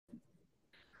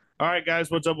All right, guys,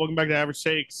 what's up? Welcome back to Average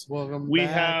Takes. Welcome We back.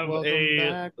 have welcome a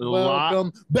back. lot,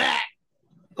 Welcome back.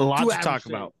 a lot to to Average talk Takes.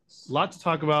 about. A lot to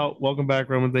talk about. Welcome back,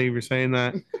 Roman. Thank you for saying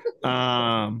that.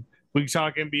 We can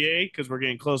talk NBA because we're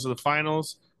getting close to the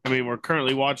finals. I mean, we're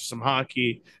currently watching some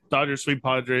hockey. Dodgers sweep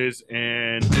Padres,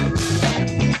 and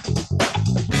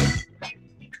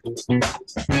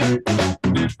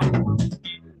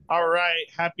all right.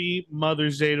 Happy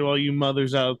Mother's Day to all you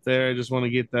mothers out there. I just want to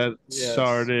get that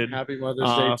started. Happy Mother's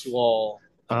Day to all.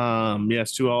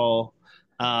 Yes, to all.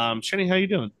 Shenny, how you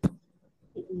doing?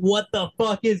 What the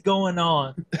fuck is going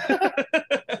on?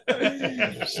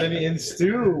 Shenny and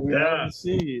Stu. We love to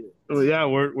see you. Well, yeah,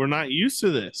 we're not used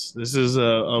to this. This is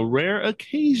a rare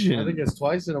occasion. I think it's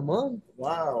twice in a month.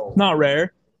 Wow. Not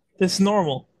rare. This is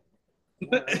normal.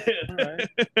 All right.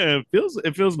 it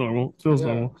feels normal. It feels Yeah.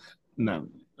 normal. No.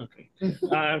 Okay.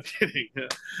 I'm kidding.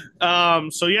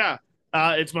 So yeah,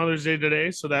 it's Mother's Day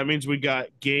today, so that means we got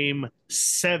game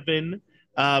 7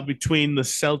 between the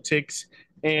Celtics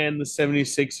and the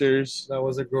 76ers. That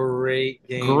was a great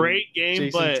game. Great game,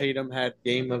 Jason but Tatum had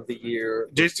game of the year.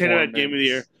 Jason Tatum had game of the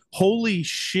year. Holy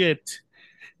shit,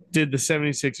 did the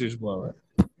 76ers blow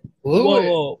it?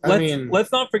 Whoa. I mean,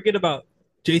 Let's not forget about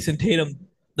Jason Tatum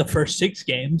the first 6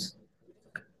 games.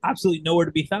 Absolutely nowhere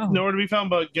to be found. Nowhere to be found,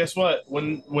 but guess what?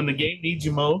 When the game needs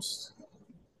you most,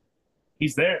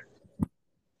 he's there.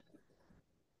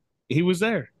 He was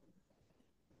there.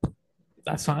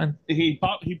 That's fine. He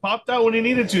popped out when he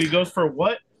needed to. He goes for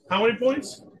what? How many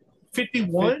points?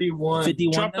 51? 51.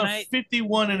 51 Dropped tonight. a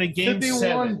 51 in a game 51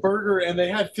 7. burger, and they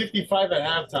had 55 at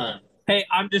halftime. Hey,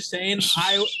 I'm just saying,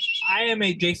 I am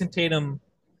a Jason Tatum,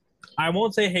 I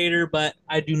won't say hater, but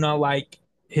I do not like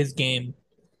his game.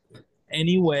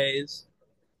 Anyways.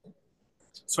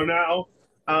 So now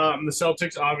the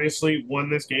Celtics obviously won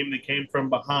this game. They came from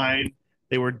behind.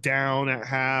 They were down at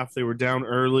half. They were down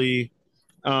early.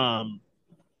 They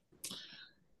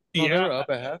were up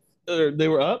at half. They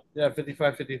were up? Yeah,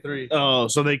 55-53. Oh,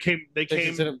 so they came Hit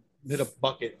a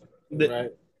bucket. They-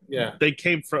 right? Yeah. they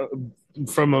came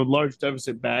from a large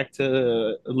deficit back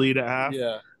to a lead at half.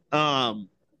 Yeah.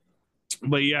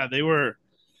 But yeah, they were.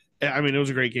 I mean, it was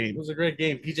a great It game. was a great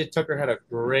game. PJ Tucker had a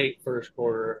great first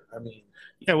quarter. I mean,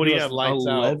 Yeah, what do he you was have? lights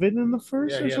out. 11 in the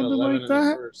first yeah, or he had something 11 like in the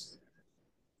that? first.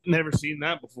 Never seen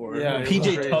that before. Yeah, it was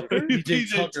PJ crazy. Tucker?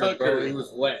 PJ Tucker, bro. He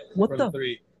was wet. What from the-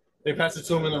 three? They passed it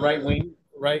to him in the right wing,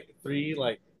 right three,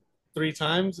 like 3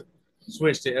 times.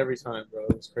 Switched it every time, bro.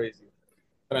 It was crazy.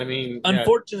 But I mean, yeah.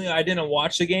 Unfortunately, I didn't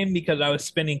watch the game because I was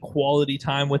spending quality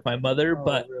time with my mother, Oh,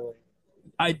 but really?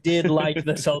 I did like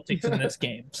the Celtics in this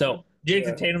game. So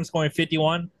Jason Yeah. Tatum scoring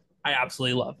 51, I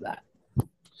absolutely love that.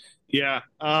 Yeah.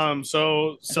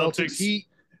 So Celtics Heat,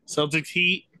 Celtics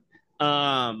Heat.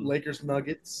 Lakers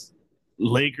Nuggets.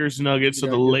 Lakers Nuggets. So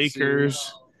Yeah, the good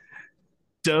Lakers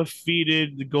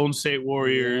defeated the Golden State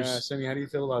Warriors. Yeah, Sammy, how do you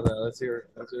feel about that? Let's hear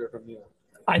it from you.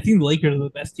 I think the Lakers are the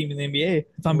best team in the NBA.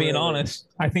 If I'm being Really? honest,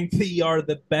 I think they are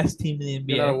the best team in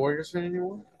the You're not a NBA. Warriors fan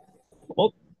anymore?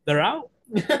 Well, they're out.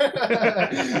 So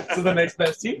the next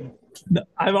best team? No,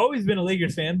 I've always been a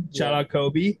Lakers fan. Shout Yeah. out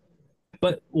Kobe.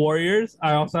 But Warriors,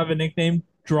 I also have a nickname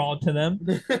drawn to them.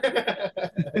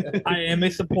 I am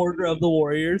a supporter of the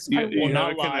Warriors. I will You have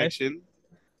not a lie. connection.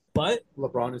 But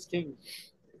LeBron is king.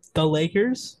 the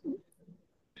Lakers,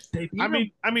 they beat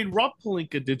them. I mean, Rob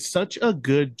Pelinka did such a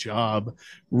good job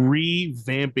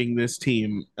revamping this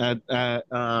team at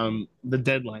the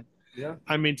deadline. Yeah.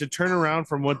 I mean, to turn around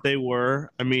from what they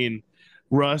were. I mean,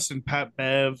 Russ and Pat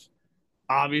Bev.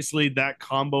 Obviously, that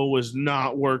combo was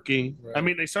not working. Right. I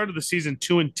mean, they started the season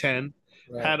 2-10,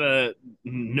 Right. had a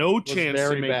no Was chance to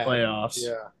very make bad. playoffs.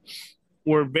 Yeah.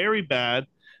 Were very bad.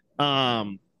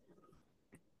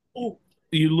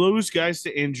 You lose guys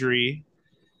to injury.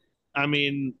 I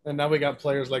mean, And now we got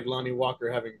players like Lonnie Walker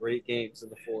having great games in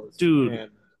the fourth. Dude,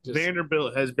 And just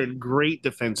Vanderbilt has been great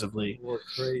defensively. were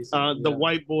crazy. The Yeah.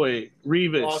 white boy,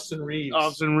 Reeves. Austin Reeves.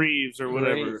 Austin Reeves or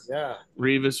whatever. Great. Yeah.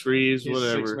 Reeves, He's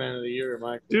whatever. Sixth man of the year,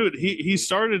 Mike. Dude, he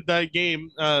started that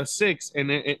game 6,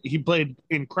 and he played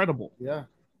incredible. Yeah.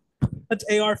 That's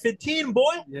AR-15,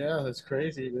 boy. Yeah, that's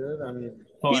crazy, dude. I mean,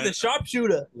 Oh, He's a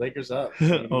sharpshooter. Lakers up.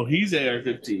 oh, he's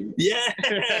AR-15.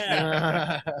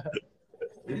 Yeah.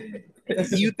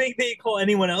 You think they call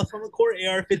anyone else on the court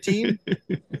AR-15?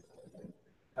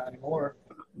 Not anymore.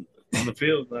 On the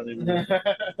field, not even.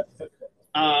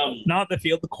 Not the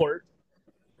field, the court.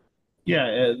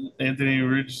 Yeah, Anthony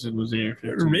Richardson was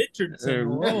AR-15. Richardson.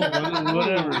 Whoa.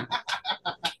 Whatever.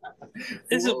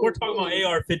 We're talking about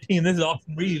AR-15. This is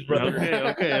Austin Reeves, brother.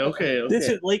 Okay. This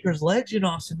is Lakers legend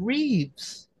Austin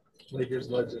Reeves. Lakers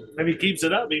legend. If he keeps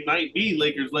it up, he might be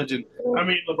Lakers legend. I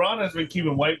mean, LeBron has been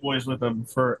keeping white boys with him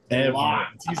forever.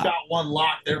 Locked. He's got one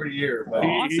locked every year. But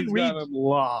Austin He's Reeves. got him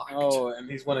locked. oh, and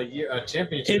he's won a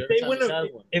championship.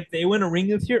 If they win a ring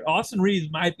this year, Austin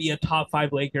Reeves might be a top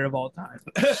 5 Laker of all time.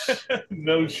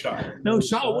 No shot. No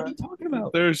shot. What are you talking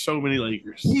about? There's so many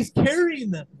Lakers. He's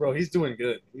carrying them. Bro, he's doing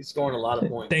good. He's scoring a lot of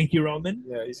points. Thank you, Roman.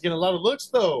 Yeah, he's getting a lot of looks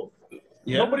though.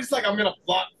 Yeah. Nobody's like, I'm gonna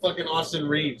block fucking Austin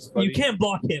Reeves. Buddy. You can't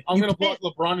block him. I'm You gonna can't.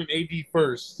 block LeBron and AD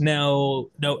first, No,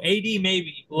 AD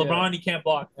maybe. LeBron, you can't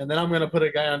block. and then I'm gonna put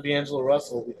a guy on D'Angelo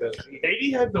Russell because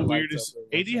AD had the Lights weirdest. up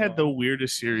there. AD had the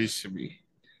weirdest series to me.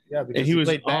 yeah, And because he was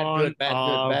played bad, on, good, bad,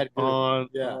 off, good, bad, good. on,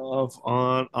 Yeah. off,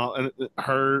 on, and it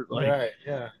hurt. Like, right,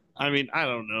 yeah. I mean, I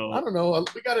don't know. I don't know.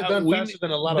 We got it done we faster need-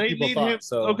 than a lot of They people need thought. him.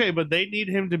 So Okay, but they need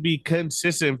him to be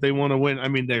consistent if they want to win. I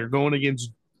mean, they're going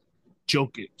against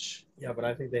Jokic. yeah, but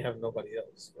I think they have nobody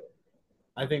else. But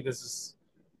I think this is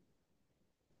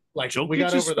like Jokic we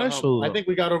got is over the special, hump. I though. think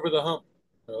we got over the hump.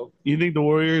 Bro. You think the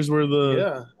Warriors were the?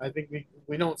 Yeah, I think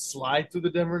we don't slide through the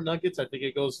Denver Nuggets. I think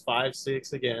it goes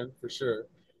 5-6 again for sure.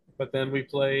 But then we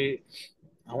play.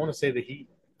 I want to say the Heat.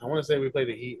 I want to say we play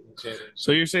the Heat in the championship.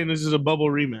 So you're saying this is a bubble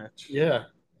rematch? Yeah,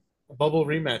 a bubble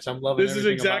rematch. I'm loving. This is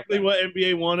everything exactly about that. what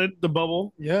NBA wanted. The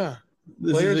bubble. Yeah,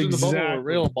 This players is in the bubble exactly- were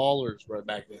real ballers right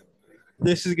back then.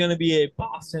 This is going to be a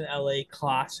Boston LA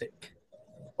classic.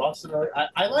 Boston.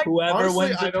 I like Whoever honestly,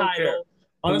 wins the I don't care. title,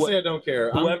 Honestly, I don't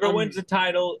care. whoever wins the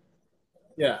title,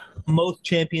 yeah, most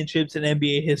championships in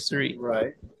NBA history.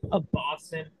 right. A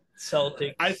Boston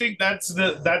Celtics. I think that's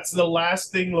the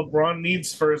last thing LeBron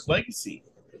needs for his legacy.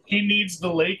 He needs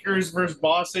the Lakers versus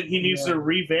Boston. He needs to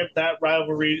revamp that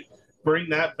rivalry, bring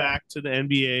that back to the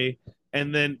NBA,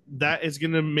 and then that is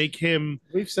going to make him.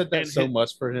 We've said that And so his-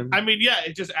 much for him. I mean, yeah,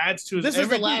 it just adds to his. This is the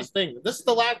everything. last thing. This is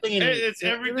the last thing he needs. It's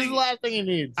everything- This is the last thing he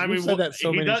needs. I We've mean, said that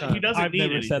so he many does, times. He doesn't I've need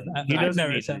never anything. said that. He I've doesn't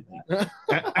never need said anything.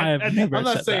 that. I have never I'm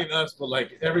not said saying that. us, but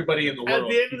like everybody in the world. At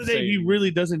the end of the day, he keeps saying-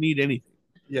 really doesn't need anything.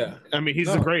 Yeah, I mean, he's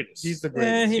No, the greatest. he's the Eh,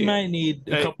 greatest. he Yeah. might need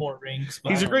a Hey, couple more rings.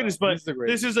 But He's the greatest, but He's the this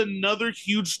greatest. is another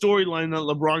huge storyline that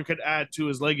LeBron could add to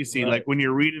his legacy. Right. Like when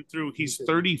you're reading through, he's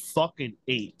 30 fucking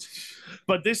 8.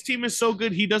 But this team is so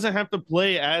good, he doesn't have to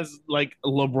play as like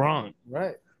LeBron.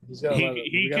 Right. He's got a lot of,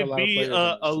 He we got can lot of be players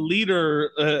on a this.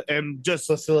 leader and just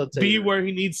Facilitator. be where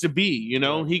he needs to be. You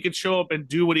know, Right. he could show up and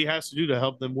do what he has to do to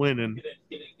help them win. And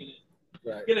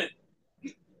Right. Get it.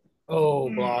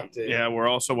 Oh, blocked it. yeah, we're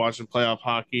also watching playoff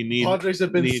hockey. Padres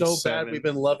have been need so 7. bad. We've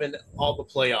been loving all the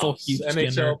Fuck playoffs, you, Skinner.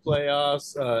 NHL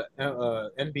playoffs,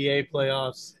 NBA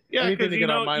playoffs. Yeah, Anything 'cause, to you get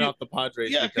know, our mind you- off the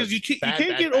Padres. Yeah, because you bad, can't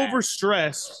bad, get bad.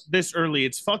 overstressed this early.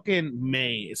 It's fucking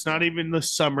May. It's not even the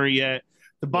summer yet.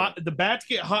 The bats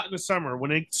get hot in the summer.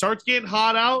 When it starts getting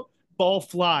hot out, ball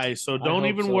flies. So don't hope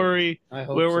even so. worry. I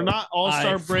hope We're so. not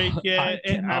All-Star break yet. I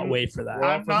cannot I'm, wait for that. We're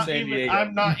all I'm from not San even.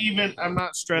 Diego. I'm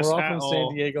not stressed We're all at from all.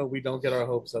 San Diego. We don't get our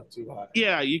hopes up too high.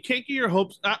 Yeah, you can't get your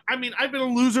hopes. I mean, I've been a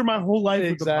loser my whole life.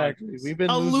 Exactly. With the Padres. We've been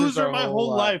a losers loser our my whole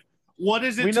whole life. What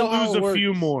is it We to know how lose it a few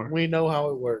works. more? We know how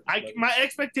it works. buddy. My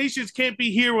expectations can't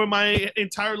be here when my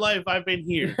entire life I've been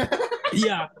here.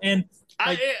 Yeah, and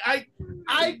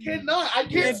I cannot. I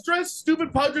can't stress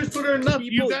stupid Padres Twitter enough.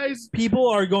 You guys. people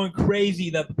are going crazy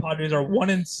that the Padres are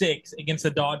 1-6 against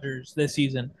the Dodgers this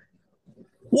season.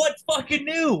 What's fucking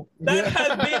new? That Yeah.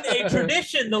 has been a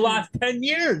tradition the last 10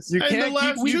 years. You And can't, the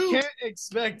last we two- can't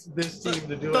expect this team to do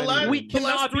The anything. last- We the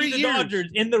last cannot 3 beat the years. Dodgers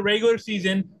in the regular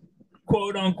season,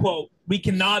 quote unquote. We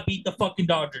cannot beat the fucking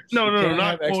Dodgers. No, You no, can't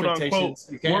not have quote unquote. expectations.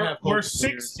 You can't have We're hopes for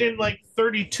 6 your in like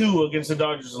 32 against the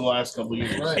Dodgers the last couple of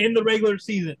years. Right. In the regular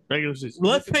season. Regular season.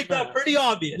 Let's Look at make the that math. pretty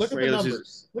obvious. Look at the Regular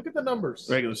numbers. Look at the numbers.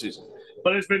 Regular season.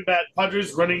 But it's been bad.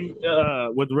 Padres running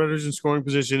with runners in scoring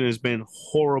position has been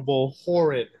horrible.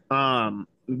 Horrid.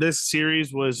 This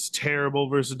series was terrible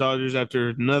versus Dodgers after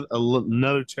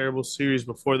another terrible series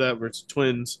before that versus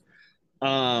Twins.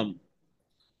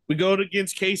 We go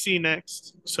against KC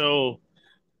next, so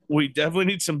we definitely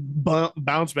need some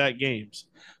bounce back games.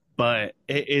 But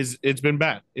it's been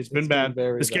bad. It's been bad.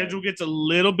 very The schedule gets a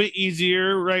little bit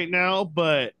easier right now,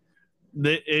 but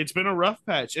it's been a rough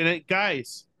patch. And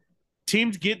guys,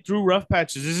 teams get through rough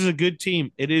patches. This is a good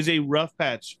team. It is a rough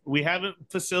patch. We haven't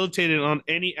facilitated on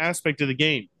any aspect of the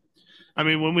game. I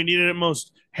mean, when we needed it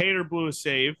most, Hader blew a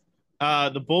save.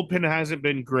 The bullpen hasn't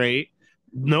been great.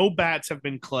 No bats have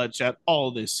been clutch at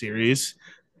all this series.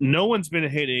 No one's been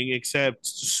hitting except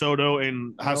Soto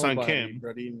and Hassan Kim.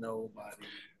 Buddy, nobody.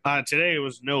 Today it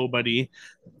was nobody.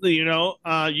 You know,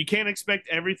 you can't expect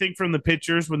everything from the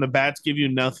pitchers when the bats give you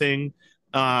nothing.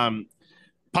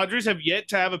 Padres have yet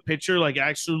to have a pitcher like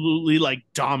absolutely like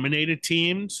dominate a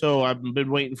team. So I've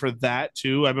been waiting for that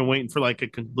too. I've been waiting for like a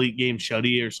complete game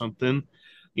shutty or something.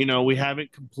 We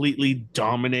haven't completely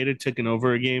dominated, taken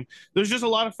over a game. There's just a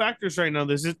lot of factors right now.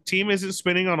 This team isn't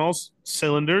spinning on all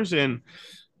cylinders, and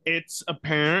it's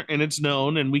apparent and it's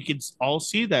known, and we can all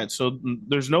see that. So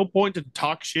there's no point to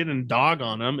talk shit and dog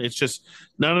on them. It's just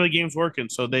none of the games working.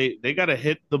 So they got to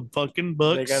hit the fucking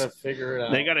books. They got to figure it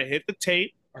out. They got to hit the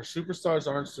tape. Our superstars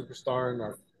aren't superstar, and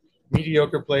our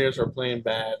mediocre players are playing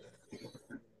bad.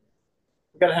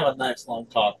 We got to have a nice long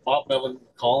talk. Bob Melvin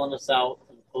calling us out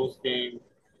in the post game.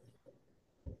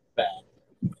 Bad.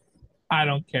 I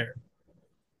don't care.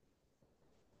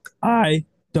 I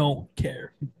don't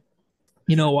care.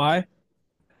 You know why?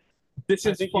 This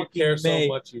I is think you fucking care May.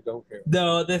 so much you don't care.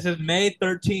 No, this is May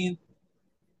 13th.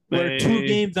 We're 2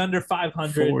 games under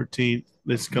 500. 14th.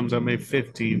 This comes out May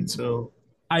 15th. So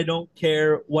I don't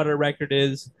care what our record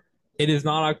is. It is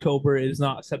not October. It is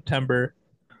not September.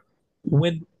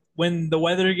 When the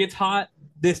weather gets hot,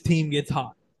 this team gets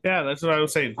hot. yeah, that's what I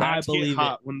was saying. Bats I believe get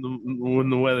hot when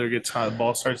the weather gets hot. The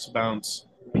ball starts to bounce.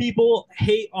 People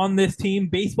hate on this team.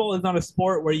 Baseball is not a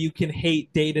sport where you can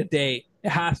hate day to day. It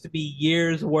has to be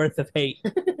years worth of hate.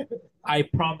 I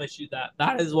promise you that.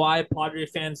 That is why Padre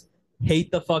fans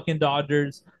hate the fucking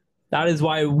Dodgers. That is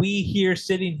why we here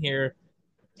sitting here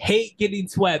hate getting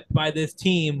swept by this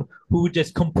team who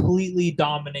just completely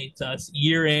dominates us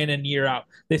year in and year out.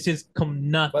 This is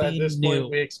nothing But at this new.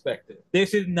 point, we expect it.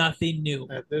 This is nothing new.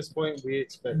 At this point, we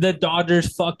expect The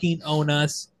Dodgers fucking own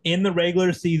us in the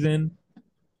regular season.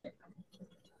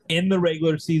 In the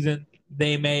regular season,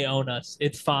 they may own us.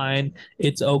 It's fine.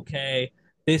 It's okay.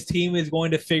 This team is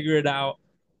going to figure it out.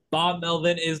 Bob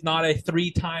Melvin is not a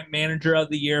 3-time manager of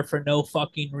the year for no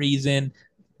fucking reason.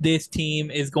 This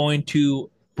team is going to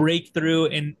break through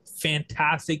in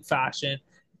fantastic fashion.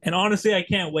 And honestly, I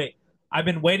can't wait. I've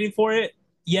been waiting for it.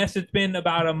 Yes, it's been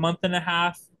about a month and a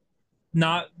half.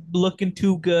 Not looking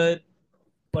too good,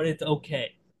 but it's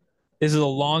okay. This is a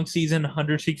long season,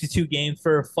 162 games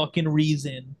for a fucking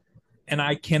reason. And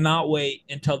I cannot wait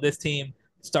until this team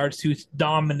starts to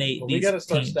dominate these we got to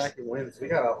start teams. stacking wins. We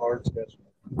got a hard schedule.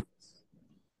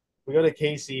 We go to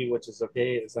KC, which is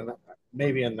okay. It's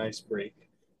maybe a nice break.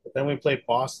 But then we play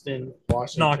Boston,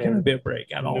 Washington, Not going to be a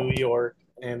break at all. New York,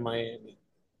 and Miami.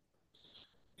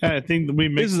 Yeah, I think we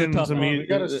mix in some. We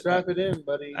got to strap it in,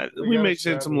 buddy. We mix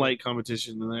in some light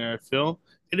competition in there. I feel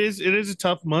it is a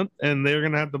tough month, and they're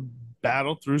gonna have to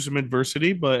battle through some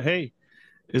adversity. But hey,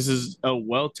 this is a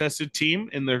well-tested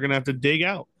team, and they're gonna have to dig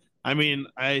out. I mean,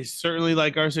 I certainly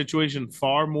like our situation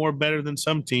far more better than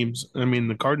some teams. I mean,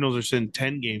 the Cardinals are sitting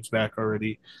 10 games back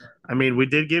already. I mean, we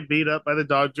did get beat up by the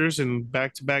Dodgers in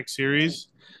back-to-back series.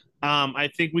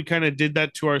 I think we kind of did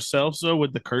that to ourselves, though,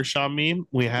 with the Kershaw meme.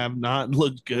 We have not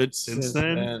looked good since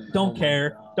then. Don't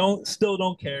care.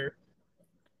 Don't care.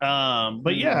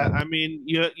 But yeah, I mean,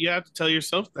 you have to tell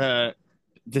yourself that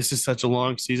this is such a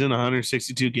long season,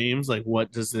 162 games. Like,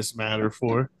 what does this matter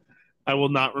for? I will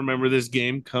not remember this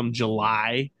game come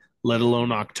July, let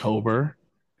alone October.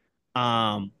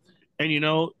 And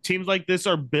teams like this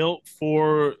are built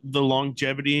for the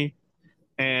longevity,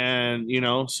 and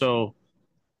so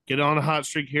get on a hot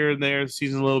streak here and there. The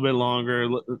season a little bit longer.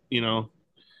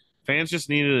 Fans just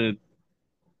need to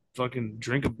fucking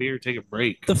drink a beer, take a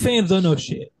break. The fans don't know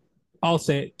shit. I'll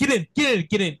say it.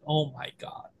 Get in. Oh my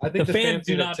god. I think the fans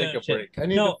need to take a break.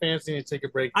 The fans need to take a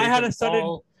break.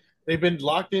 They've been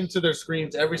locked into their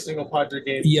screens every single Padre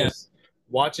game. Yes.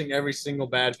 Watching every single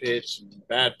bad pitch,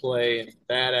 bad play, and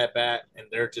bad at bat, and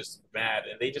they're just mad.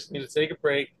 And they just need to take a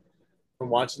break from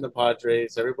watching the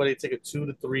Padres. Everybody take a 2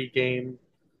 to 3 game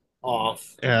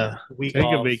off. Yeah. Week take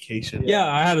off. a vacation.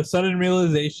 Yeah, I had a sudden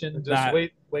realization that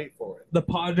wait for it. The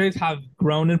Padres have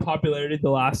grown in popularity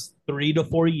the last 3 to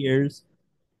 4 years.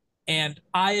 And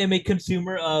I am a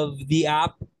consumer of the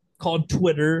app called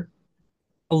Twitter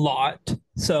a lot.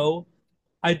 So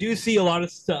I do see a lot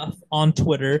of stuff on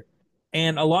Twitter.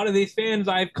 And a lot of these fans,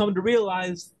 I've come to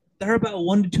realize, they're about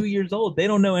 1 to 2 years old. They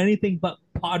don't know anything but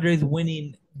Padres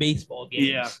winning baseball games.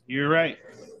 Yeah, you're right.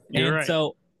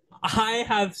 So I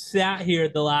have sat here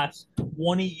the last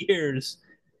 20 years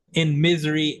in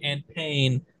misery and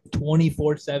pain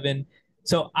 24/7.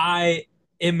 So I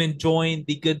am enjoying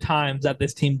the good times that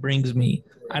this team brings me.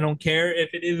 I don't care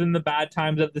if it is in the bad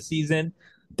times of the season.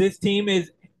 This team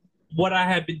is what I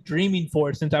have been dreaming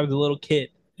for since I was a little kid.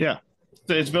 Yeah.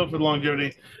 It's built for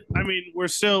longevity. I mean, we're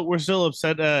still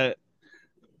upset at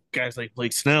guys like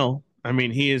Blake Snell. I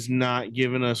mean, he is not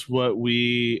giving us what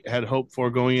we had hoped for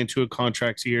going into a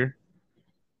contract year.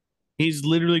 He's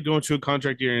literally going to a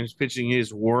contract year and is pitching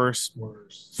his worst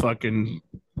fucking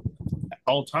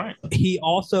all time. He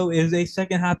also is a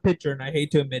second half pitcher, and I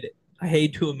hate to admit it.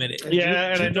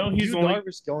 Yeah, and I know he's only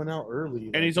Darvish going out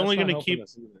early, and he's only going to keep.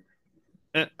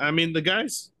 I mean, the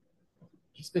guy's.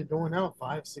 He's been going out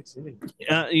 5-6 innings.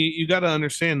 You got to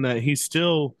understand that he's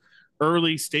still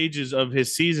early stages of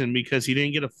his season because he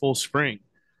didn't get a full spring.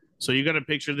 So you got to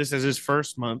picture this as his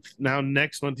first month. Now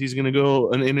next month he's going to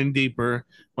go an inning deeper.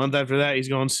 Month after that he's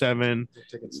going 7,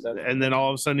 and then all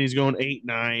of a sudden he's going 8,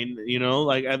 9. You know,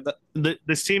 like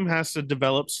this team has to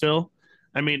develop still.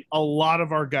 I mean, a lot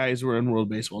of our guys were in World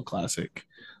Baseball Classic.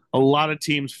 A lot of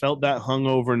teams felt that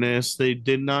hungoverness. They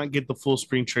did not get the full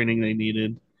spring training they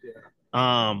needed.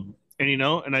 Yeah. And you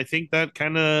know, and I think that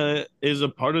kind of is a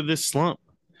part of this slump.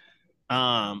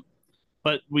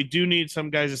 But we do need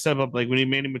some guys to step up. Like we need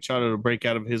Manny Machado to break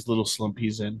out of his little slump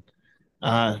he's in,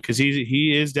 because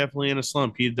he is definitely in a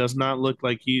slump. He does not look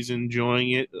like he's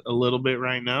enjoying it a little bit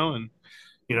right now, and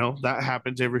you know that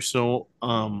happens every so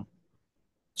on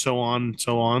and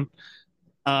so on.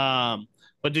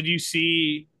 But did you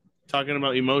see, talking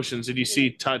about emotions? Did you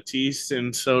see Tatis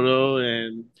and Soto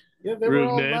and yeah, they were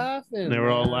all Rugnet? laughing. They were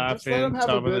all man. laughing. Just let them have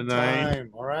top a good of the night.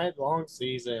 time. All right, long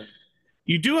season.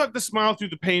 You do have to smile through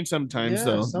the pain sometimes, Yeah,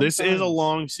 though. sometimes. This is a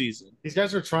long season. These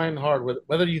guys are trying hard.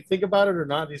 Whether you think about it or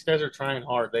not, these guys are trying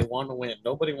hard. They want to win.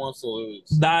 Nobody wants to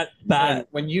lose. And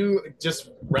when you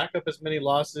just rack up as many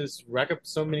losses, rack up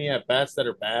so many at bats that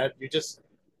are bad, you just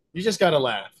gotta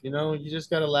laugh. You know, you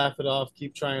just gotta laugh it off.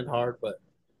 Keep trying hard, but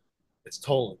it's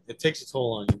tolling. It takes a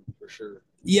toll on you for sure.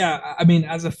 Yeah, I mean,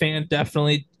 as a fan,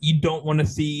 definitely you don't want to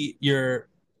see your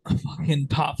fucking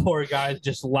top 4 guys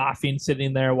just laughing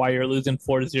sitting there while you're losing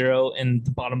 4-0 in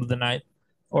the bottom of the ninth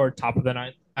or top of the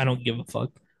ninth. I don't give a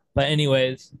fuck. But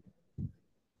anyways,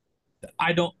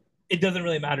 it doesn't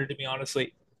really matter to me,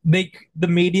 honestly. The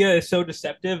media is so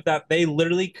deceptive that they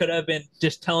literally could have been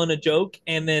just telling a joke,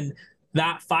 and then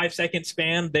that 5-second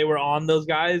span they were on those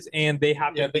guys, and they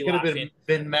have to they could have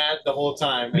been mad the whole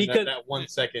time, because that 1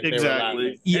 second exactly. they were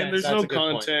laughing. Yeah, and there's no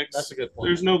context. That's a good point.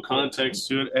 There's no context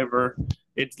to it ever.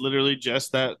 It's literally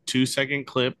just that 2-second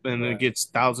clip, and it gets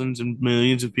thousands and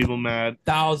millions of people mad.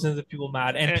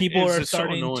 And people are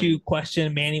starting to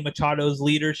question Manny Machado's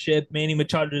leadership. Manny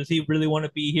Machado, does he really want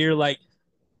to be here? Like,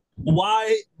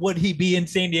 why would he be in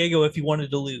San Diego if he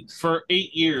wanted to lose? For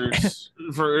 8 years,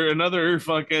 for another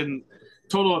fucking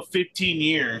total of 15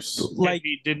 years, like,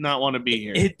 he did not want to be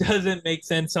here. It doesn't make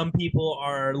sense. Some people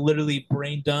are literally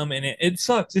brain dumb, and it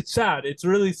sucks. It's sad. It's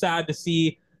really sad to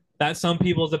see that some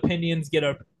people's opinions get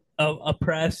a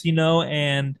press, you know,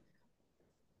 and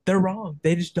they're wrong.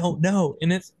 They just don't know,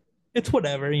 and it's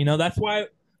whatever, you know. That's why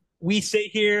we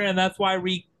sit here, and that's why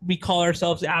we call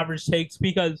ourselves Average Takes,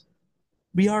 because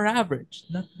we are average.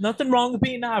 Nothing wrong with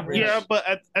being average. Yeah, but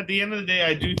at the end of the day,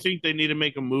 I do think they need to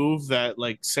make a move that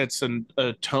like sets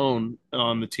a tone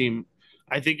on the team.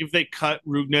 I think if they cut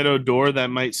Rugnet Odor, that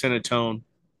might set a tone.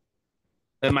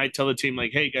 That might tell the team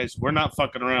like, "Hey guys, we're not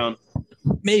fucking around."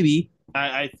 Maybe.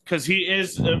 Because he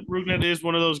is Rugnet is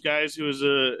one of those guys who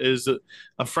is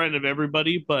a friend of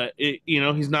everybody, but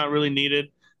he's not really needed.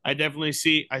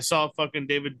 I saw fucking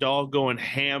David Dahl going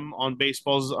ham on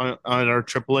baseballs on our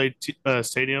AAA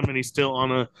stadium, and he's still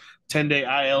on a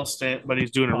 10-day IL stint, but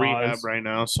he's doing a rehab right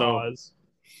now. So,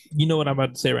 you know what I'm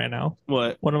about to say right now?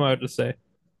 What am I about to say?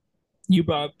 You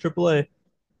brought up AAA.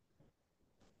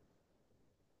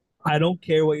 I don't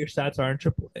care what your stats are in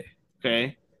AAA.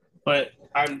 Okay, but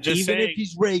I'm just even saying, if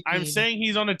he's raking, I'm saying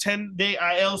he's on a 10-day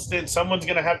IL stint. Someone's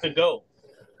gonna have to go.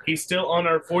 He's still on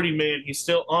our 40-man. He's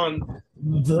still on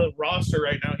the roster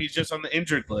right now. He's just on the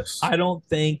injured list. I don't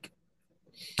think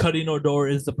cutting Odor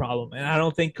is the problem, and I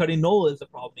don't think cutting Nola is the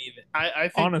problem even. I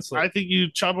think, honestly, I think you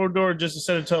chop Odor just to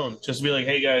set a tone. Just be like,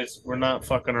 hey guys, we're not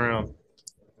fucking around.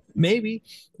 Maybe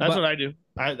that's what I do.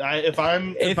 If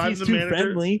I'm he's the too manager,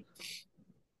 friendly,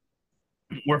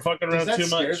 we're fucking around too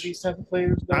much. These type of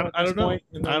players, though, I don't know.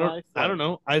 I don't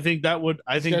know. I think that would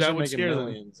scare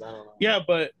them. Yeah,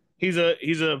 but he's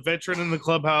a veteran in the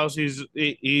clubhouse. He's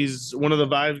one of the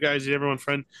vibes guys. He's everyone's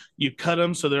friend. You cut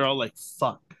him, so they're all like,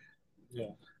 "Fuck."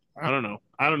 Yeah. I don't know.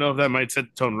 I don't know if that might set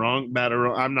the tone bad or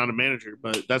wrong. I'm not a manager,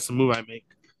 but that's the move I make.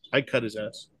 I cut his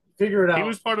ass. Figure it out. He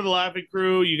was part of the laughing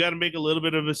crew. You got to make a little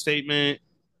bit of a statement.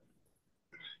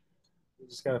 You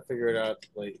just got to figure it out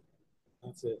late.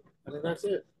 That's it. I mean, that's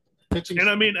it. Pitching. And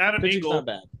I mean, Adam Engel. Not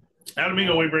bad. Adam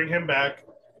Engel, we bring him back,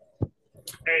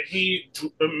 and he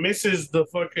misses the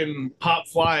fucking pop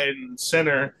fly in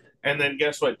center, and then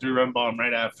guess what? 3-run bomb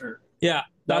right after. Yeah,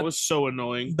 that was so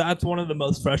annoying. That's one of the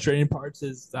most frustrating parts,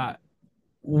 is that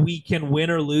we can win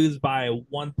or lose by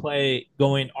one play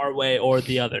going our way or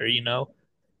the other.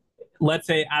 Let's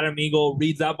say Adam Eagle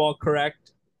reads that ball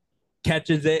correct,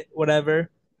 catches it,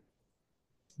 whatever.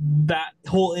 That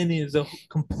whole inning is a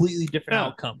completely different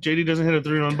outcome. JD doesn't hit a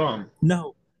 3-run bomb.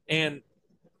 No, and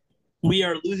we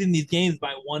are losing these games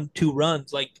by 1-2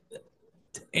 runs.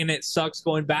 And it sucks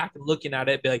going back and looking at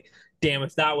it, be like, damn,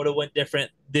 if that would have went different,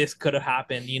 this could have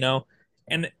happened,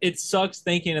 And it sucks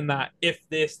thinking in that if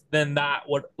this, then that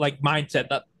would mindset.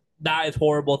 That is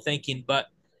horrible thinking. But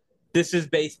this is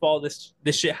baseball. This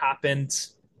shit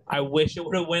happens. I wish it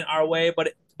would have went our way,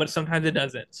 but sometimes it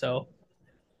doesn't. So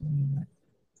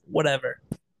whatever.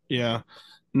 Yeah,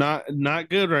 not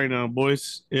good right now,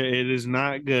 boys. It is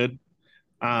not good.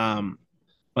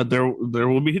 But there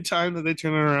will be a time that they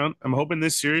turn it around. I'm hoping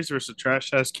this series versus the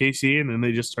trash ass KC, and then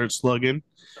they just start slugging.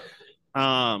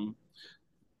 How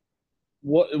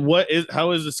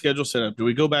is the schedule set up? Do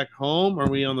we go back home? Are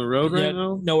we on the road right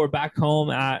now? No, we're back home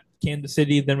at Kansas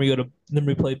City. Then we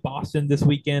play Boston this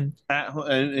weekend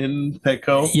in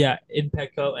Petco. Yeah, in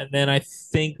Petco, and then I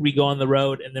think we go on the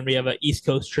road, and then we have an East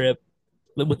Coast trip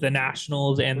with the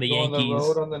Nationals and the Yankees. On the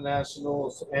road on the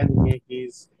Nationals and the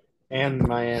Yankees and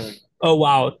Miami. Oh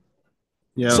wow!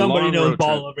 Yeah, somebody knows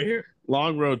ball trip. Over here.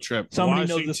 Long road trip. Somebody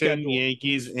Washington, knows the schedule.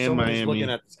 Yankees, and Somebody's Miami.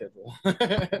 Looking at the schedule.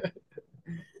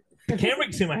 The camera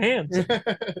can see my hands.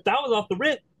 That was off the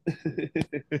rip.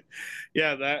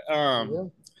 Yeah, that.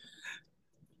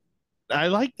 I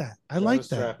like that. I like that.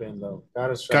 Strap in though.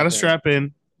 Gotta strap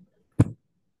in.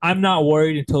 I'm not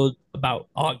worried until about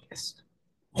August.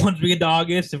 Once we get to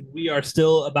August, if we are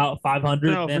still about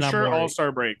 500, no, then for sure. I'm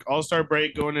All-Star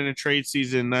break going into trade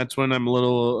season. That's when I'm a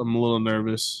little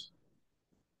nervous.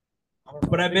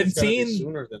 But I've been seeing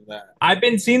sooner than that. I've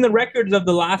been seeing the records of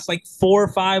the last 4 or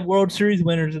 5 World Series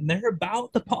winners, and they're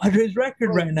about the Padres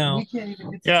record right now. We can't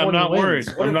even get to I'm not worried.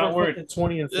 I'm not worried.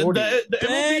 20 and 40. The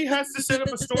MLB has to set up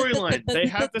a storyline. They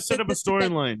have to set up a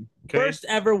storyline. Okay? First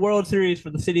ever World Series for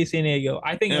the city of San Diego.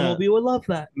 I think MLB would love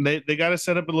that. They got to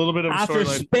set up a little bit of a storyline. After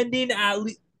spending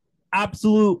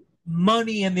absolute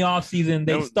money in the offseason,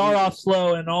 they start off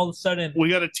slow, and all of a sudden we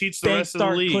got to teach the rest of the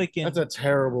league. Clicking. That's a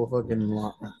terrible fucking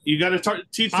line. You got to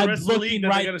teach the rest of the league. I'm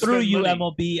looking right through you,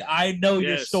 MLB. I know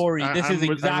your story. This is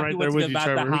exactly what's about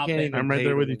to happen. I'm right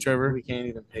there with you, Trevor. We can't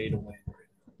even pay to win.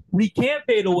 We can't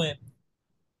pay to win.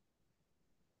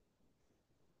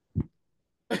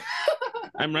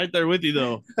 I'm right there with you,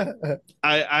 though.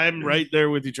 I'm right there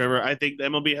with you, Trevor. I think the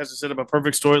MLB has to set up a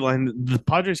perfect storyline. The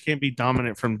Padres can't be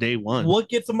dominant from day one. What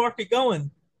gets the market going?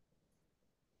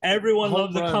 Everyone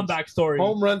loves a comeback story.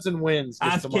 Home runs and wins.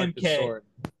 Ask Kim K.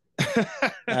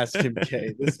 Ask Kim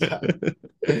K. This guy.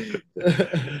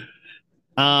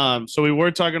 So we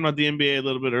were talking about the NBA a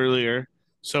little bit earlier.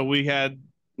 So we had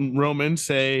Roman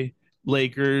say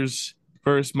Lakers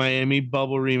versus Miami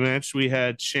bubble rematch. We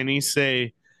had Shenny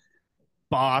say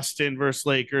Boston versus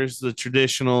Lakers, the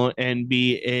traditional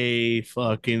NBA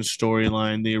fucking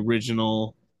storyline, the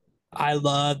original. I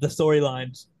love the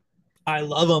storylines. I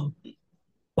love them.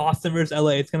 Boston versus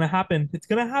LA. It's gonna happen. It's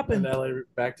gonna happen. And LA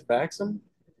back to back some.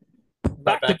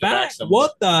 Back to back.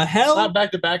 What the hell? Not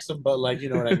back to back some, but you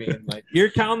know what I mean.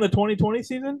 You're counting the 2020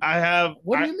 season? I have.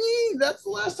 What do you mean? That's the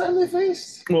last time they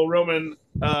faced. Well, Roman,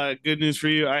 good news for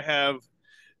you. I have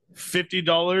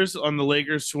 $50 on the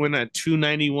Lakers to win at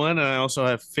 291, and I also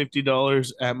have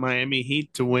 $50 at Miami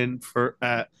Heat to win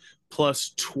at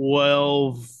plus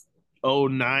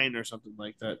 1209 or something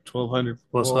like that, 1200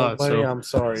 plus odds. Buddy, I'm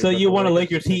sorry. So you want a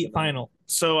Lakers Heat final?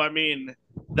 So I mean,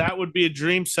 that would be a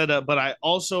dream setup, but I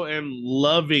also am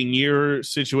loving your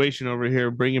situation over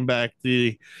here, bringing back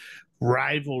the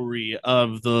rivalry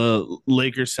of the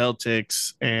Lakers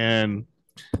Celtics and.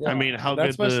 Yeah, I mean,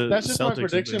 that's just my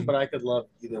prediction, but I could love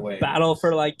either way. Battle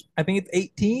for I think it's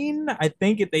 18. I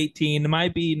think it's 18. It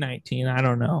might be 19. I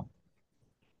don't know.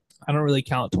 I don't really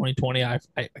count 2020. I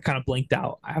kind of blinked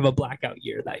out. I have a blackout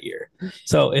year that year.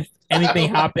 So if anything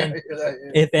happened,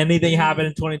 in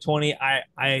 2020,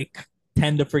 I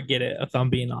tend to forget it if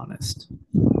I'm being honest.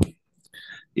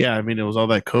 Yeah, I mean, it was all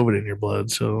that COVID in your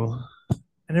blood, so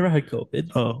I never had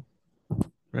COVID. Oh,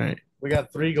 right. We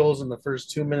got 3 goals in the first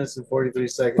 2 minutes and 43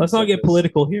 seconds. Let's not get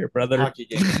political here, brother. Hockey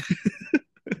game.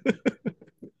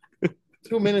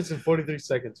 2 minutes and 43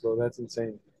 seconds, bro. That's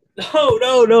insane.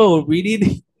 No.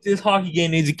 This hockey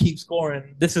game needs to keep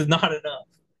scoring. This is not enough.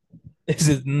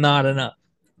 If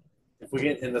we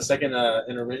get in the second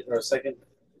or second,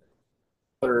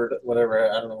 third, whatever,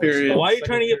 I don't know. Period. Why are you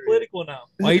trying to get political now?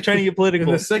 Why are you trying to get political?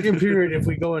 In the second period, if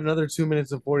we go another 2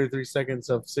 minutes and 43 seconds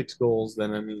of 6 goals,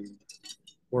 then I mean.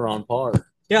 We're on par.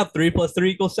 Yeah, 3 +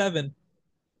 3 = 7.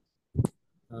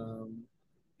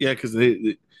 Yeah, because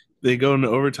they go into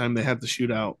overtime. They have to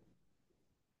shoot out.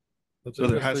 So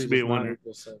there has to be a winner.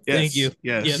 Yes, Thank you.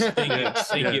 Yes. Yes, thank you. Yes,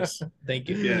 Thank you. yes, Thank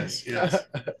you. Yes. Yes.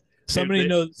 Somebody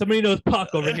knows puck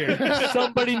over here.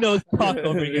 Somebody knows puck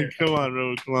over here. Come on,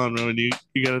 Roman. Come on, Roman. You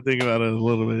got to think about it a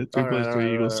little bit. 3 plus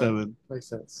 3 equals 7. Makes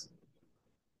sense.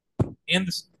 And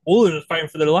the Oilers are fighting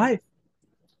for their life.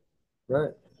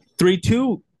 Right.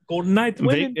 3-2. Golden Knights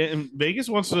winning. And Vegas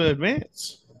wants to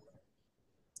advance.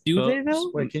 Do they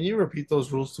though? Wait, can you repeat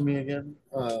those rules to me again?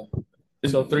 So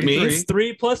Me? 3-3. It's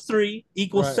 3 plus 3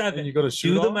 equals Right, 7. and you go to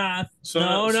shoot Do the off? math. So-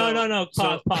 No.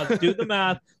 Pause. Do the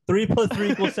math. 3 plus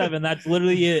 3 equals 7. That's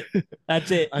literally it.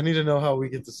 That's it. I need to know how we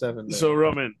get to 7. There. So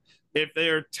Roman, if they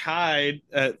are tied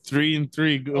at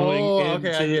 3-3 going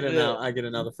okay, I get it into- now. I get it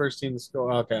now. The first team to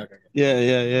score. Okay.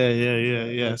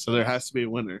 Yeah. So there has to be a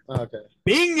winner. Okay.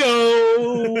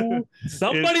 Bingo!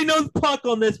 Somebody knows puck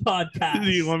on this podcast. Do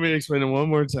you want me to explain it one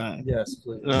more time? Yes,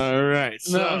 please. All right.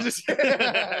 So, No, I'm just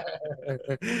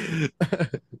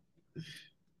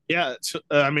yeah. So,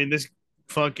 I mean, this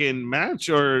fucking match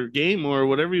or game or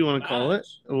whatever you want to call it.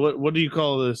 What do you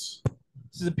call this?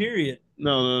 This is a period.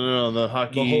 No. The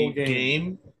hockey The whole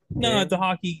game. No, it's a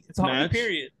hockey. It's a hockey Match?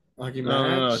 period. Hockey match.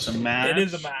 No. It's a match. It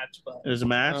is a match, but It is a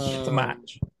match. it's a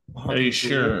match. Are you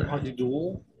sure? Hockey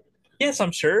duel. Yes,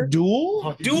 I'm sure. Duel?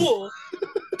 Hockey Duel.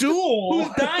 Duel.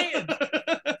 Who's dying?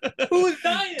 Who's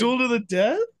dying? Duel to the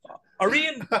death? Are we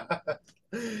in?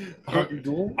 Hockey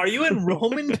duel. Are you in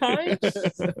Roman times?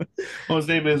 Well, his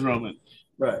name is Roman.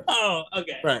 Right. Oh,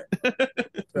 okay. Right.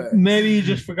 Right. Maybe you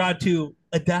just forgot to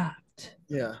adapt.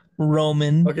 Yeah.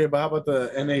 Roman. Okay, but how about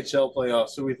the NHL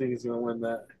playoffs? Who we think is going to win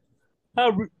that?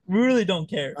 I really don't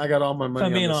care. I got all my I'm money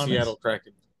on being the honest. Seattle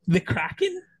Kraken. The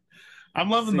Kraken? I'm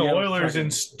loving the Seattle Oilers Kraken.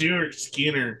 and Stuart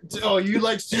Skinner. Oh, you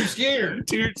like Stu Skinner?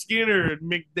 Stuart Skinner and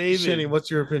McDavid. Shinny, what's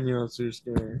your opinion on Stu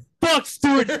Skinner? Fuck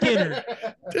Stuart Skinner.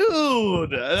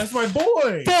 Dude, that's my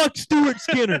boy. Fuck Stuart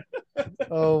Skinner.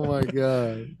 Oh my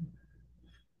god.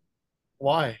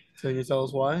 Why? Can you tell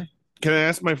us why? Can I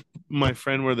ask my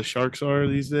friend where the Sharks are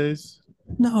these days?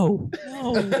 No.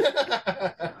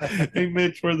 Hey,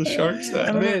 Mitch, where the Sharks I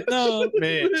at? don't Mitch. know.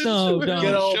 Mitch. No, Where don't. the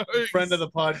Get old Sharks? friend of the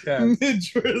podcast.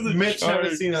 Mitch, where the Mitch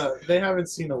Sharks? they haven't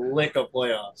seen a lick of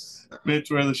playoffs. Mitch,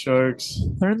 where the Sharks?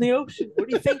 They're in the ocean. What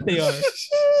do you think they are?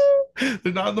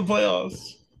 They're not in the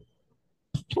playoffs.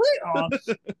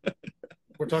 Playoffs?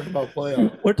 We're talking about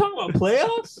playoffs. We're talking about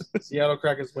playoffs? Seattle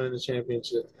Kraken's winning the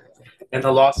championship. And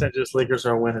the Los Angeles Lakers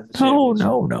are winning the Oh,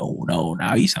 championship. no.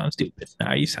 Now you sound stupid.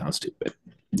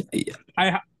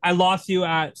 I lost you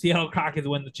at Seattle Kraken to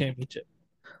win the championship.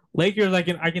 Lakers, I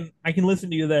can listen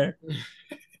to you there.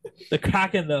 The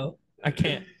Kraken though, I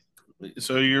can't.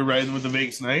 So you're riding with the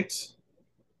Vegas Knights?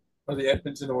 Or the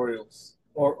Edmonton Orioles.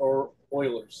 Or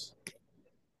Oilers.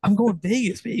 I'm going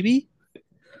Vegas, baby.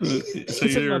 So This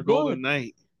is you're my a Golden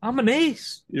Knight. I'm an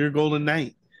ace. You're a Golden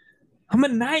Knight. I'm a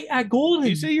knight at Golden.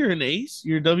 You say you're an ace?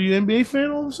 You're a WNBA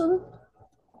fan all of a sudden?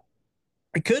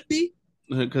 I could be.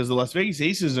 Because the Las Vegas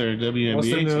Aces are a WNBA What's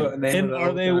the team. name And of the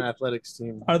are they- Oakland Athletics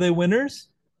team? Are they winners?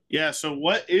 Yeah, so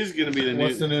what is going to be the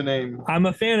What's the new new name? I'm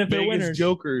a fan if they're Vegas winners.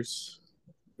 Jokers?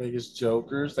 Vegas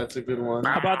Jokers. That's a good one.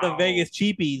 How about the Vegas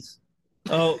Cheapies?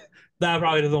 Oh, that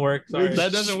probably doesn't work. Sorry.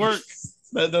 That doesn't work.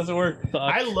 That doesn't work. Fuck.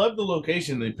 I love the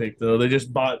location they picked, though. They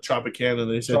just bought Tropicana.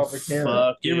 They said, Tropicana.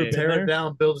 fuck You ever it. been Tear there? it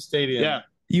down, build a stadium. Yeah.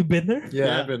 You been there? Yeah,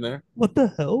 Yeah. I've been there. What the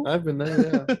hell? I've been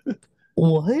there, yeah.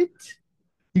 What?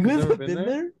 You guys never have been been there?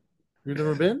 there? You've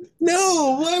never been?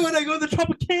 No. Why would I go to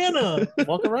Tropicana?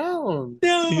 Walk around.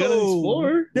 No. You got to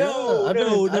explore. No, Yeah, I've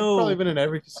probably no. been in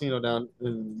every casino down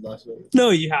in Las Vegas.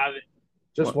 No, you haven't.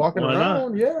 Just walking Why not?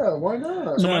 around? Yeah, why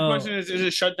not? So No. my question is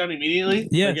it shut down immediately?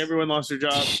 Yes. Like everyone lost their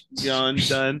job,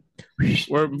 done.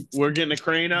 We're getting a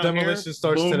crane out Demolition here.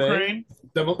 starts Boom today. crane.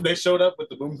 They showed up with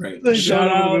the boom crane. Shout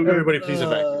out. Everybody, please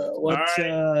evacuate. What's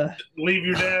Leave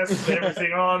your desk,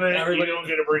 everything on it. Everybody- You don't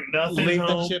get to bring nothing Leave the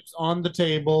home. chips on the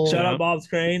table. shout out Bob's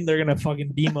Crane. They're gonna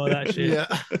fucking demo that shit. Yeah.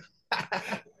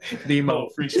 Oh, Demo.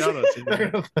 free shout out to They're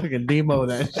you. gonna fucking demo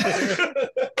that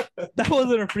shit. That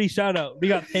wasn't a free shout out. We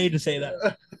got paid to say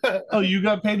that. Oh, you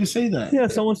got paid to say that? Yeah,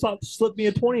 someone slipped me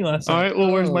a 20 last All time. right,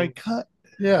 well, where's Oh. my cut?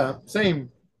 Yeah, same.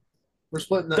 We're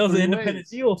splitting that. That was an three independent ways.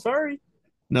 deal. Sorry.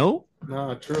 No,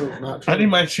 No, true. Not true. I need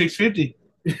my 650.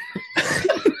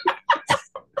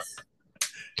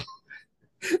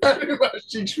 I need my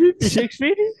 650.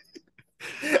 650?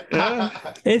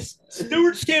 Yeah. It's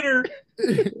Stuart Skinner.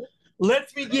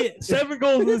 Lets me get 7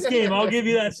 goals in this game. I'll give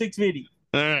you that 650.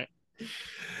 All right.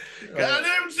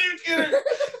 Goddamn suit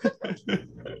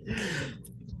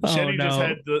Shetty just no.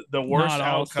 had the worst Not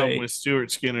outcome Allstate. with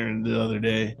Stuart Skinner the other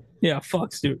day. Yeah,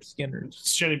 fuck Stuart Skinner.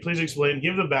 Shetty, please explain.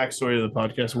 Give the backstory of the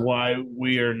podcast why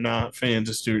we are not fans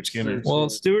of Stuart Skinner. Well,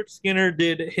 Stuart Skinner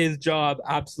did his job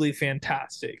absolutely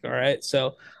fantastic. All right.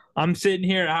 So I'm sitting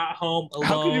here at home alone.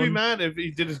 How could you be mad if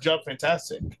he did his job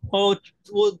fantastic? Well,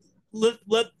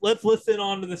 let's listen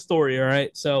on to the story. All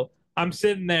right. So I'm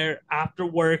sitting there after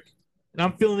work and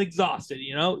I'm feeling exhausted.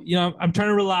 I'm trying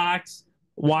to relax,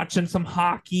 watching some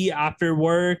hockey after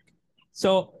work.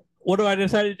 So what do I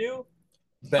decide to do?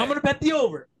 I'm gonna bet the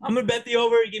over.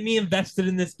 Get me invested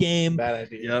in this game. Bad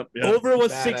idea. Yep. Over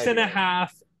was Bad 6.5.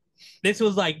 This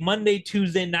was like Monday,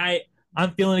 Tuesday night.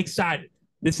 I'm feeling excited.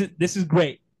 This is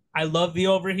great. I love the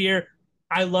over here.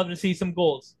 I love to see some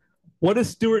goals. What does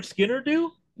Stuart Skinner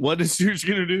do? What does Stuart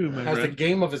Skinner do, my Has the friend?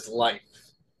 game of his life.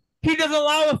 He doesn't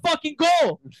allow a fucking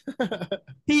goal.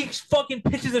 He fucking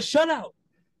pitches a shutout.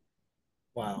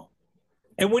 Wow.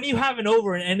 And when you have an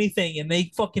over in anything and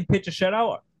they fucking pitch a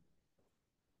shutout,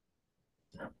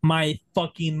 my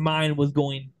fucking mind was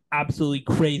going absolutely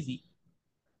crazy.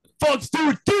 Fuck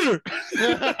Stuart Skinner.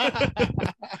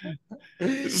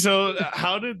 So,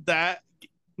 how did that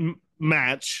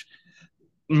match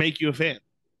make you a fan?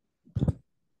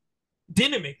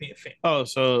 Didn't make me a fan. Oh,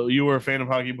 so you were a fan of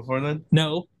hockey before then?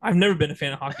 No, I've never been a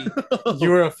fan of hockey. You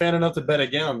were a fan enough to bet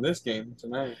again on this game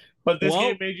tonight. But this Well-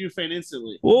 game made you a fan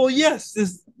instantly. Well, yes,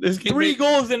 there's This game 3 made-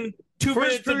 goals in 2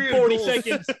 First minutes and period 40 goals.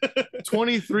 seconds.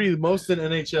 23, the most in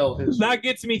NHL history. That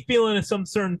gets me feeling in some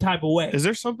certain type of way. Is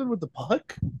there something with the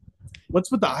puck? What's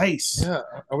with the ice? Yeah.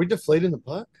 Are we deflating the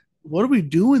puck? What are we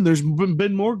doing? There's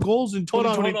been more goals in Hold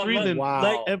on, 2023 than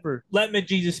Wow. ever. Let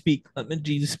McJesus speak.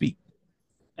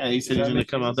 Yeah, he said he's going to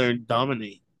come out there and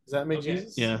dominate. Does that make Okay.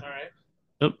 Jesus? Yeah. All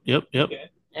right. Yep. Okay.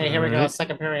 Hey, here we go. Alright.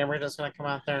 Second period. We're just going to come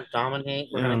out there and dominate.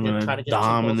 We're I'm going to try to get 2 goals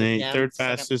dominate. again. Third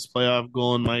Second- fastest playoff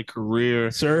goal in my career.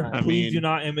 Sir, I please mean- do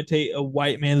not imitate a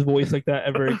white man's voice like that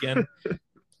ever again.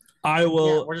 I Yeah,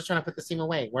 will. we're just trying to put this team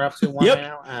away. We're up to 1 Yep. right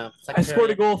now. I Second scored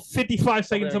a period. goal 55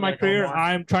 seconds We're of my gonna go career. more.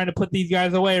 I'm trying to put these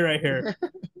guys away right here.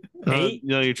 Eight?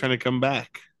 No, you're trying to come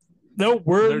back. No,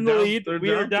 we're They're in the down- lead. they're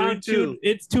We are down down 3-2. 2.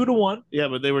 It's 2-1 Yeah,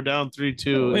 but they were down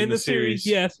 3-2 in the series.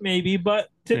 Yes, maybe, but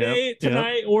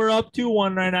tonight we're up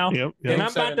 2-1 right now. Yep. And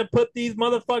I'm about to put these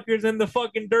motherfuckers in the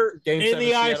fucking dirt. Game in 7,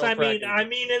 the ice, Seattle I Kraken.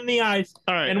 mean in the ice.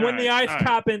 All right. And when the ice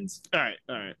happens, All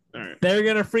right. they're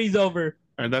gonna freeze over.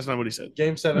 All right, that's not what he said.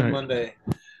 Game 7 Alright. Monday.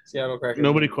 Seattle Kraken.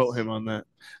 Nobody quote him on that.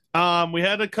 We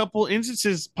had a couple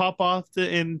instances pop off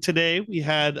in today. We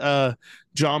had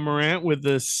John Morant with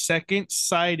the second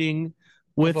sighting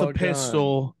with How a about John?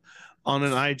 pistol on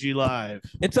an IG live.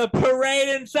 It's a parade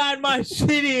inside my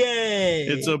city. Eh?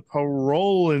 It's a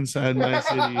parole inside my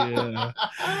city. Yeah.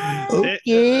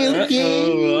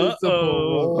 It's a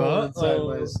Uh-oh. parole inside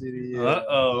Uh-oh. my city. Yeah.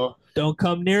 Uh-oh. Don't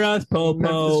come near us, Memphis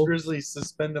Popo. Grizzlies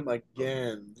suspend him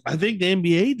again. I think the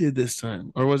NBA did this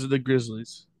time. Or was it the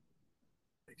Grizzlies?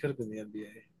 It could have been the NBA.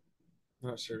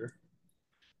 Not sure.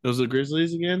 It was the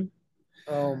Grizzlies again?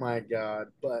 Oh my god!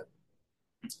 But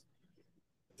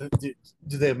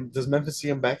does Memphis see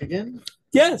him back again?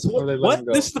 Yes. Or they let What? him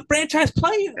go? This is the franchise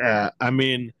player. Yeah. I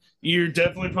mean, you're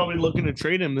definitely probably looking to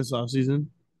trade him this offseason.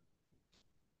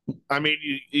 I mean,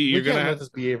 you're We going to can't have let this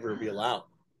behavior be allowed.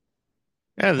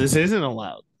 Yeah, this isn't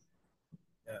allowed.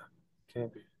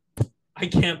 Can't be. I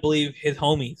can't believe his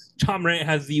homies. John Morant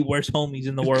has the worst homies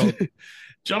in the world.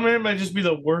 John Morant might just be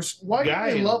the worst Why guy.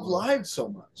 do they in love the world. live so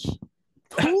much?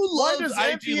 Why does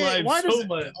IG NBA Live why so does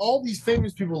much? all these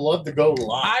famous people love to go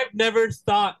live? I've never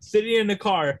thought sitting in the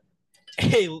car,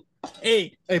 hey,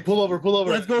 Hey, pull over.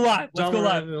 let's go live. Let's John go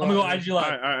live. Morant I'm gonna go live. IG All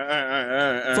live.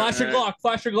 right. Flash your Glock.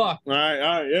 Flash your Glock. All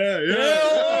right, yeah.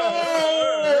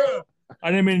 I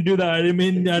didn't mean to do that. I didn't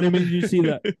mean you to see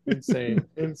that.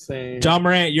 Insane. John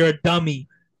Morant, you're a dummy.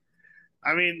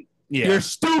 I mean, yeah, You're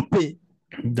stupid.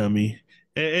 dummy.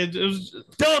 It was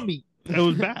Dummy.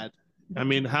 bad. I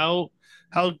mean, how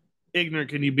ignorant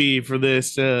can you be for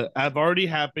this to have already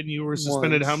happened? You were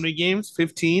suspended Once. how many games?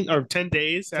 15 or 10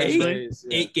 days? Actually,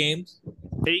 8 games.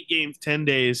 8 games, 10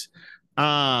 days.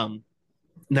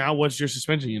 Now what's your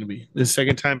suspension going to be? The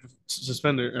second time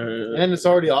suspended. And it's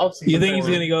already off season. You think he's for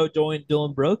him. gonna go join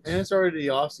Dylan Brooks? And it's already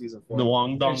off season for the him.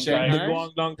 Wong Dong In Shanghai? The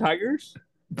Tigers. Guangdong Tigers?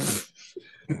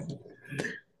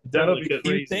 Definitely You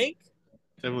crazy. think?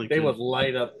 Definitely They could. would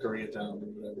light up Koreatown.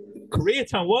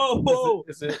 Koreatown. Whoa.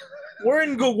 Is it? We're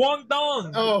in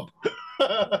Guangdong. Oh.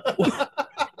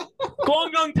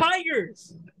 Guangdong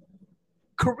Tigers.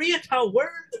 Koreatown.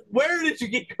 Where did you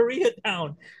get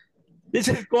Koreatown? This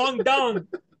is Guangdong.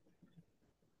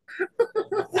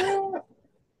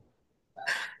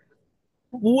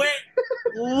 Wait,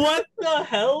 what the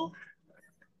hell?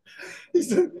 He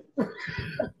said,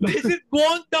 This is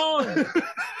Guangdong.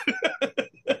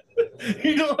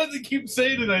 You don't have to keep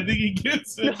saying it. I think he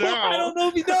gets it now. I don't know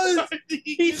if he does. I think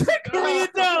He gets said it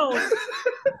now. Koreatown.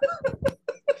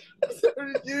 "Are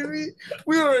you kidding me?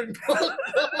 We were in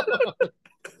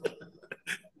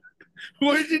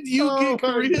Where did you get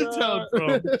Koreatown from?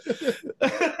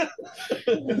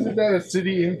 Isn't that a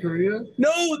city in Korea?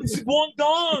 No, this is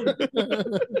Guangdong.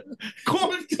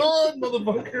 Guangdong,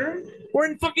 motherfucker. We're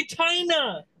in fucking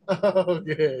China,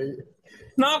 Okay.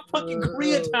 not fucking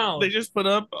Koreatown. They just put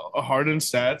up a hardened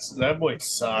stats. That boy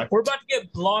sucked. We're about to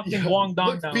get blocked in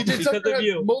Guangdong now PJ because Tucker of had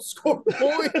you. most scored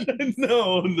points.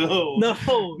 No. No, No.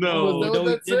 Was that no, what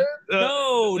that said?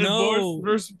 no.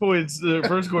 First points,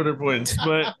 first quarter points,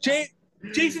 but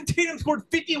Jason Tatum scored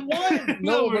 51.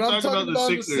 No, we're but I'm talking talking about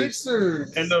the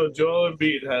Sixers. and no, Joel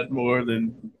Embiid had more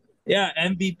than Yeah,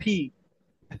 MVP.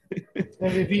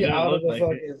 MVP Yeah, out of the looked like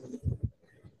fucking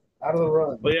out of the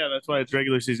run. Well, yeah, that's why it's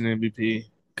regular season MVP.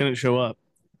 Couldn't show up.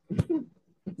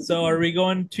 So are we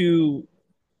going to?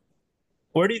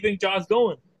 Where do you think Josh's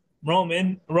going?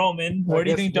 Roman. Where do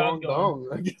you think Josh's going?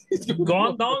 I guess he's going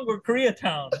Guangdong or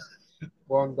Koreatown?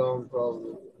 Guangdong,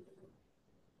 probably.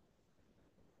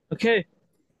 Okay,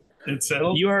 It's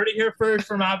settled. you heard it here first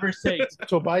from Average Takes.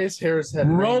 Tobias Harris had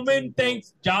Roman 19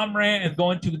 thinks John Morant is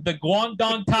going to the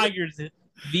Guangdong Tigers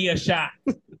via Shaq.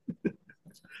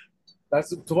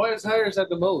 That's Tobias Harris had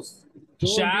the most.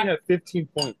 Joel Shaq? Embiid had 15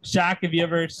 points. Shaq, have you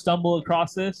ever stumbled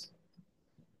across this?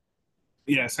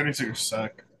 Yeah, 76ers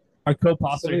suck. Our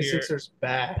co-poster here. 76ers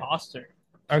bad. Poster.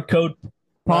 Our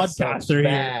co-podcaster here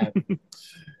bad.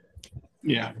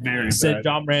 Yeah, very said bad.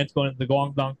 John Morant's going to the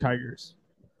Guangdong Tigers.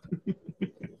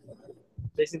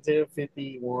 Jason Tatum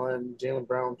 51, Jalen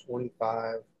Brown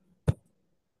 25.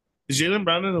 Is Jalen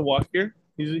Brown in the walk here?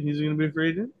 He's going to be a free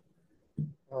agent.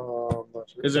 I'm not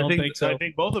sure. Because I Don't think, think so. I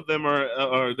think both of them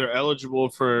are they're eligible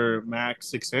for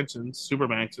max extensions, super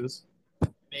maxes.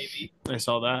 Maybe. I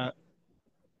saw that.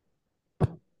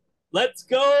 Let's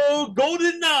go,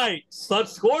 Golden Knights.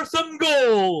 Let's score some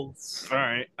goals. All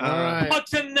right. All right.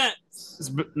 Pucks and nets.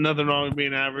 There's nothing wrong with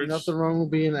being average. Nothing wrong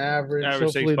with being average.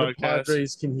 Average Hopefully the Takes podcast.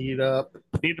 Padres can heat up.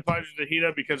 Need the Padres to heat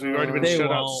up because we've already been They shut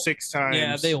out won't. 6 times.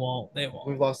 Yeah, they won't.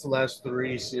 We've lost the last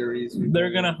 3 series.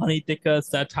 They're gonna honey dick us.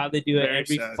 That's how they do it Very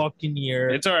every sad. fucking year.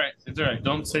 It's all right. It's all right.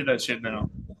 Don't say that shit now.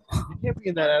 You can't be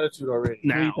in that attitude already.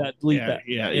 Now. Delete yeah, that.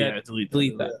 Yeah, Yeah, yeah. Delete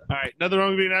delete that. All right. Nothing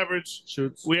wrong with being average.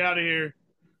 Shoots. We out of here.